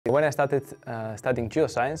When I started studying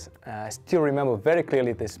geoscience, I still remember very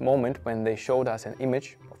clearly this moment when they showed us an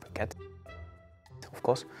image of a cat, of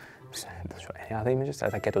course. Don't show any other images,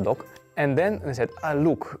 like a cat or dog. And then they said,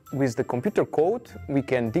 look, with the computer code, we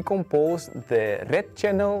can decompose the red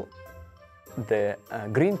channel, the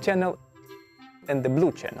green channel, and the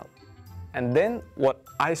blue channel. And then what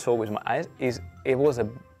I saw with my eyes is it was,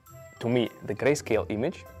 to me, the grayscale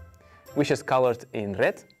image, which is colored in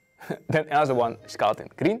red. Then another one is colored in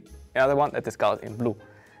green, another one that is colored in blue.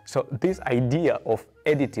 So this idea of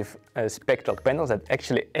additive spectral panels, that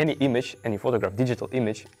actually any image, any photograph, digital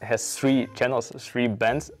image, has 3 channels, 3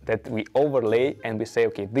 bands that we overlay and we say,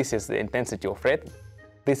 okay, this is the intensity of red,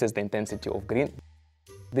 this is the intensity of green,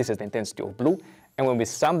 this is the intensity of blue. And when we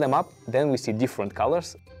sum them up, then we see different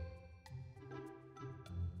colors.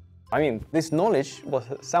 I mean, this knowledge was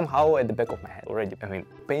somehow at the back of my head already. I mean,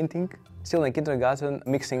 painting, still in kindergarten,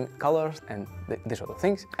 mixing colors and these sort of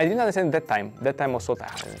things. I didn't understand that time. That time was so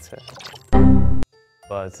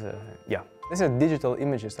but yeah, this is digital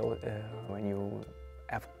images. So when you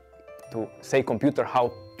have to say computer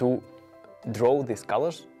how to draw these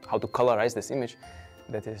colors, how to colorize this image,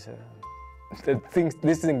 that is,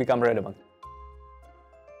 these things become relevant.